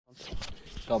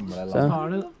gamle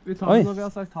land. Vi tar det når vi har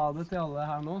sagt ha det til alle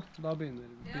her nå. Da begynner vi.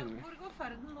 Hvor går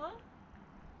ferden nå?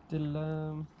 Til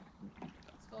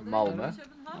Malmö.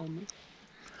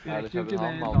 Vi rekker jo ikke det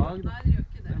i dag. Nei, det gjør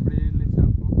ikke det. Det blir litt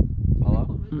sent nå. Hva da?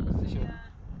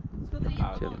 Skal dere gi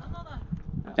på nå da?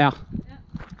 Ja.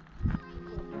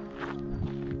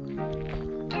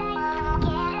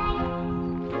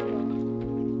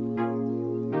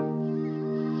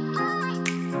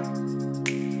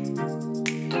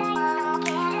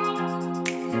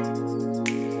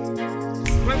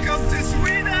 Welcome to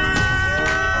Sweden!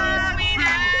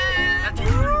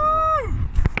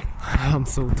 I'm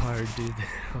so tired, dude.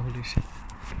 Holy shit.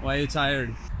 Why are you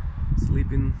tired?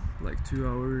 Sleeping like 2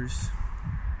 hours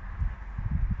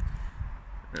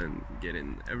and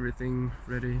getting everything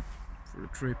ready for the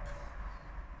trip,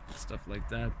 stuff like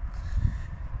that.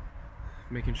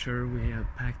 Making sure we have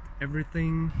packed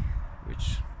everything,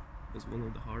 which was one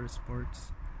of the hardest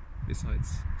parts,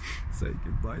 besides saying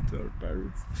goodbye to our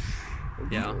parents.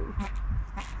 Yeah.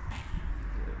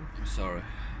 I'm sorry.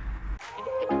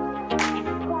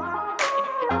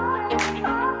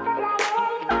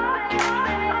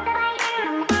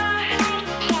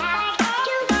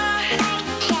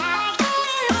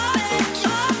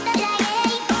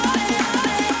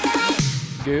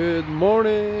 Good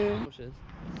morning.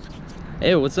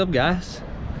 Hey, what's up, guys?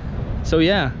 So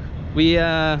yeah, we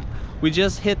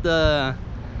just hit the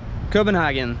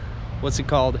Copenhagen. What's it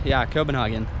called? Yeah,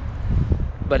 Copenhagen.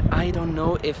 But I don't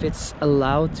know if it's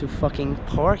allowed to fucking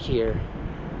park here.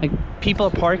 Like, people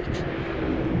are parked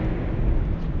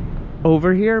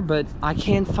over here, but I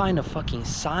can't find a fucking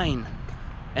sign.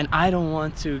 And I don't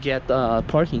want to get a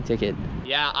parking ticket.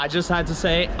 Yeah, I just had to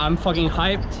say, I'm fucking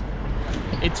hyped.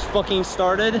 It's fucking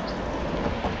started.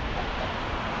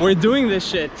 We're doing this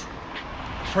shit.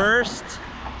 First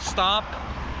stop,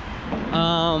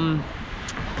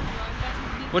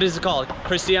 what is it called?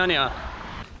 Christiania.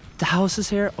 The houses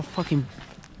here are fucking,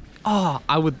 oh,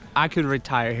 I could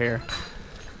retire here,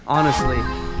 honestly.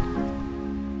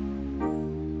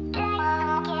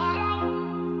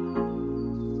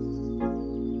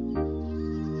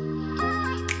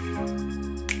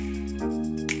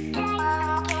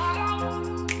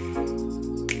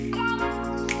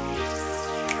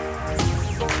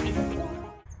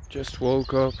 Just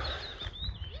woke up,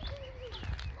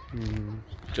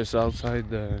 just outside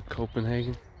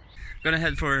Copenhagen. Gonna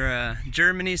head for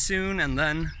Germany soon, and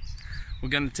then we're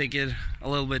gonna take it a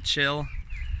little bit chill.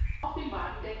 Auf dem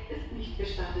Wagendeck ist nicht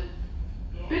gestattet.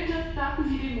 Bitte starten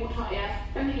Sie den Motor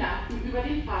erst, wenn die Lampen über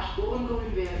den Fahrspuren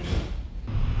grün werden.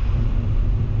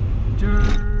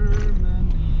 Germany.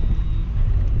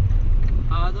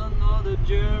 I don't know the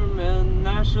German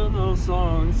national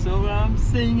song, so I'm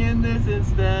singing this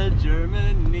instead.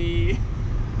 Germany.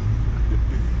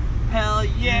 Hell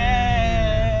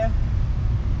yeah!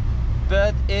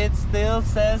 But it still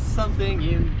says something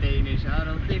in Danish. I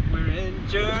don't think we're in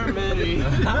Germany.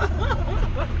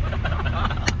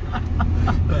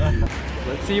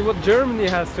 Let's see what Germany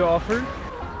has to offer.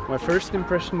 My first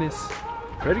impression is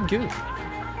very good.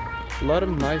 A lot of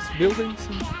nice buildings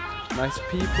and nice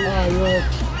people. Ah, you're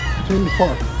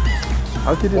 24.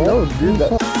 How did you know to do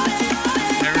that?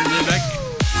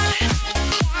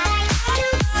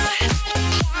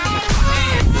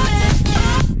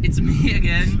 It's me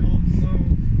again.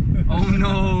 Oh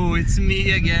no, it's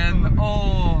me again.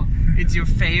 Oh, it's your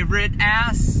favorite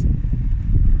ass.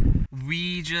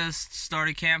 We just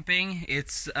started camping.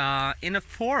 It's in a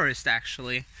forest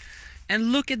actually.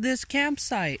 And look at this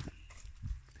campsite.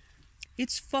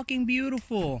 It's fucking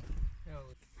beautiful.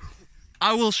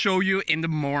 I will show you in the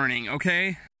morning,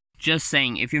 okay? Just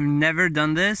saying, if you've never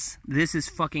done this, this is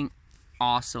fucking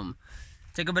awesome.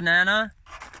 Take a banana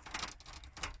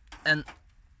and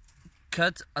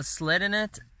cut a slit in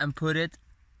it and put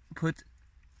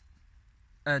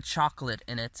a chocolate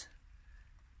in it.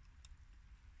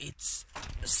 It's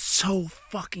so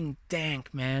fucking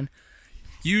dank, man.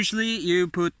 Usually you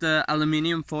put the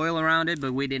aluminium foil around it,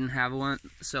 but we didn't have one,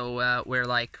 so we're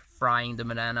like frying the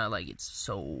banana. Like, it's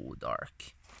so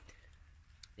dark.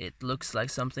 It looks like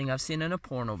something I've seen in a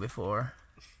porno before.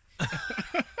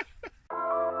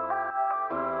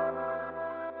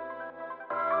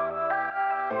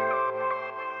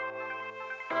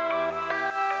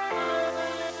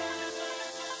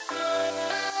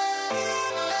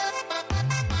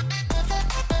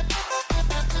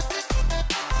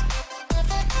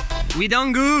 We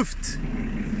done goofed.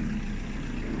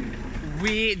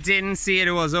 We didn't see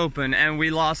it was open, and we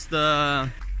lost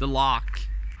the lock.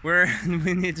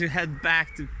 We need to head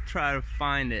back to try to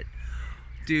find it.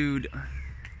 Dude,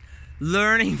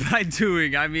 learning by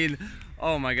doing. I mean,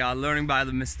 Oh my god, learning by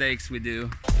the mistakes we do.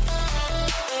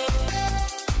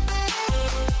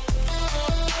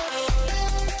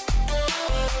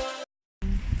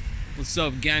 What's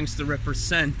up, gangster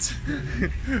represent?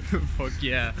 Fuck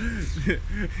yeah.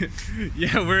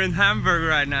 Yeah, we're in Hamburg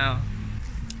right now.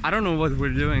 I don't know what we're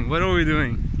doing. What are we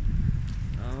doing?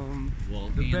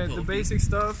 The basic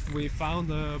stuff. We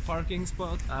found a parking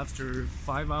spot after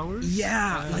 5 hours.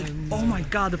 Yeah, like, oh my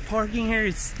god, the parking here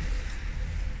is...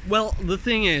 Well, the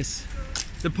thing is,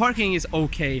 the parking is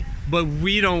okay, but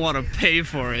we don't want to pay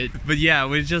for it. But yeah,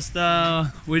 we're just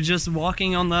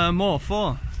walking on the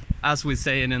måfå, as we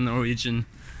say it in Norwegian.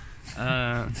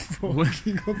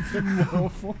 Walking on the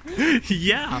mofo.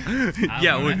 Yeah,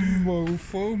 yeah, we're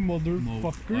mofo,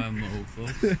 motherfucker.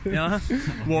 Mofo. Yeah,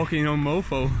 walking on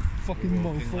mofo. Fucking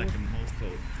mofo. Like a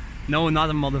mofo. No, not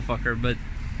a motherfucker, but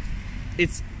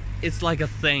it's like a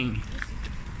thing.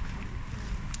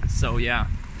 So yeah,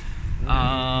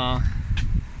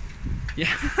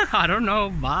 yeah, I don't know.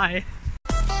 Bye.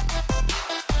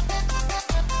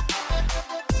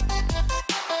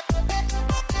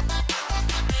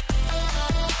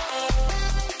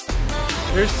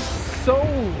 There's so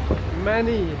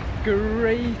many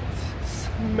great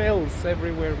smells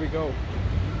everywhere we go.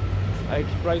 Like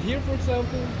right here, for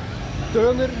example,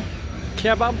 döner,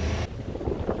 kebab.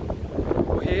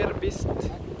 Och här bist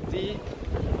die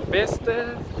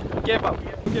beste kebab.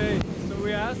 Okay, so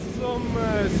we asked some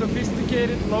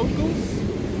sophisticated locals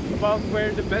about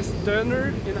where the best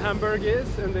döner in Hamburg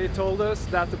is, and they told us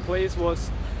that the place was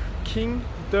King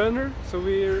Döner. So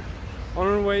we're on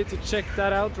our way to check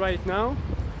that out right now.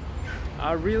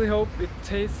 I really hope it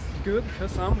tastes good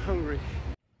because I'm hungry.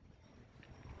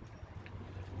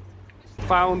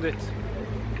 Found it.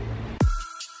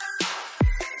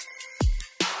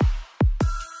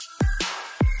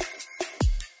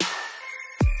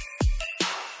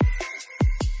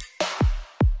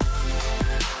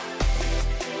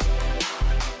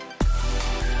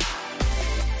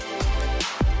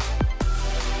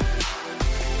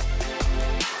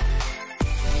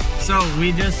 So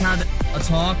we just had a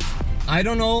talk. I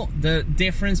don't know the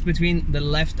difference between the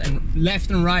left and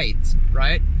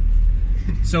right?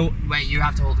 So wait, you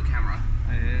have to hold the camera.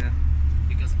 Yeah.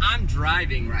 Because I'm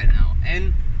driving right now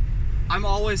and I'm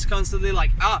always constantly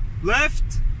like,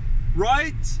 left,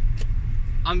 right.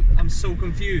 I'm so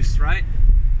confused, right?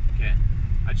 Okay,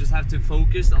 I just have to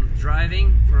focus on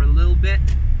driving for a little bit.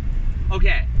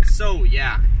 Okay, so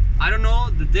yeah, I don't know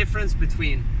the difference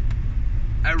between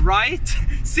right.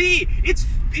 See, it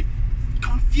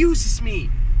confuses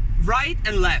me. Right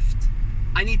and left.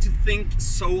 I need to think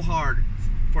so hard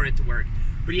for it to work.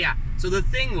 But yeah, so the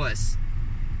thing was,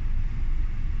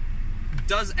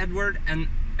 does Edvard and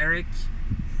Erik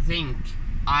think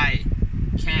I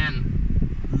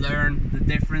can learn the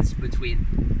difference between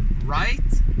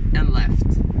right and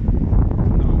left?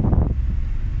 No.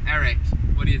 Erik,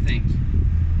 what do you think?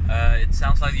 It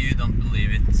sounds like you don't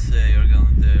believe it. You're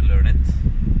going to learn it.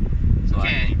 So Okay.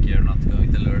 I think you're not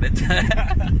going to learn it.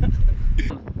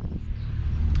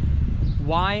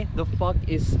 Why the fuck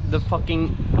is the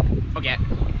fucking... Okay,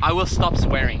 I will stop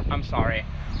swearing, I'm sorry.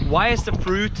 Why is the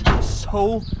fruit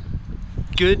so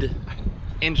good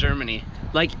in Germany?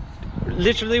 Like,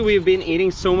 literally we've been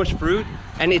eating so much fruit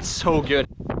and it's so good.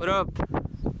 What up?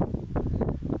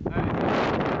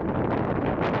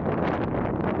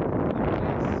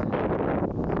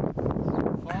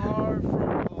 Far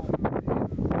from home.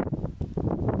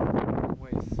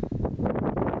 Ways.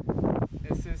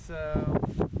 This is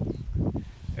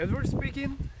Edvard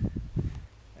speaking,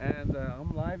 and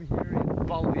I'm live here in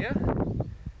Buckleup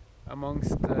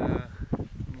amongst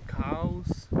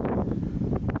cows.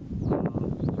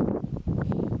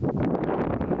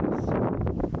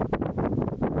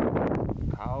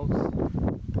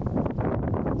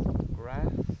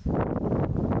 Grass.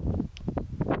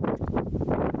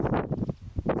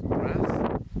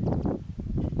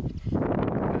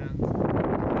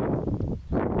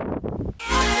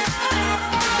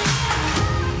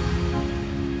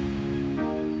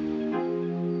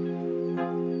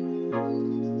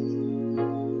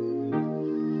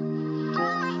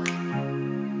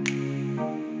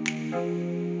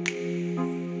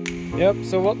 Yep,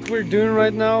 so what we're doing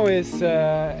right now is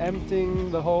emptying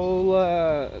the whole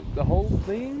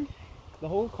thing, the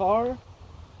whole car,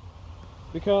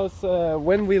 because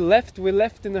when we left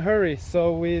in a hurry,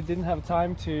 so we didn't have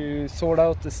time to sort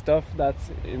out the stuff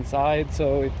that's inside,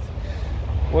 so it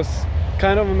was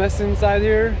kind of a mess inside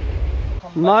here.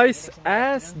 Nice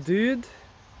ass, dude.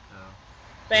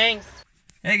 Thanks.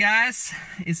 Hey guys,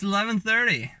 it's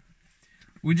 11:30.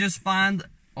 We just found...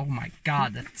 Oh my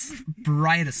god, that's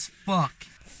bright as fuck.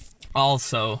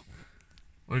 Also,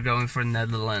 we're going for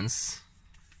Netherlands.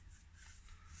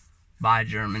 Bye,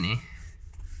 Germany.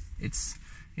 It's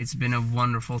been a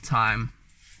wonderful time.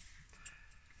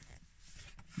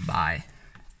 Bye.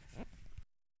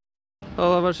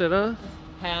 Halla, hva skjer det?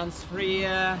 Hands-free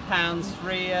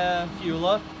fuel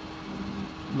up.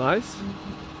 Nice.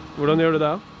 Hvordan gjør du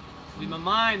det? With my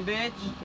mind, bitch.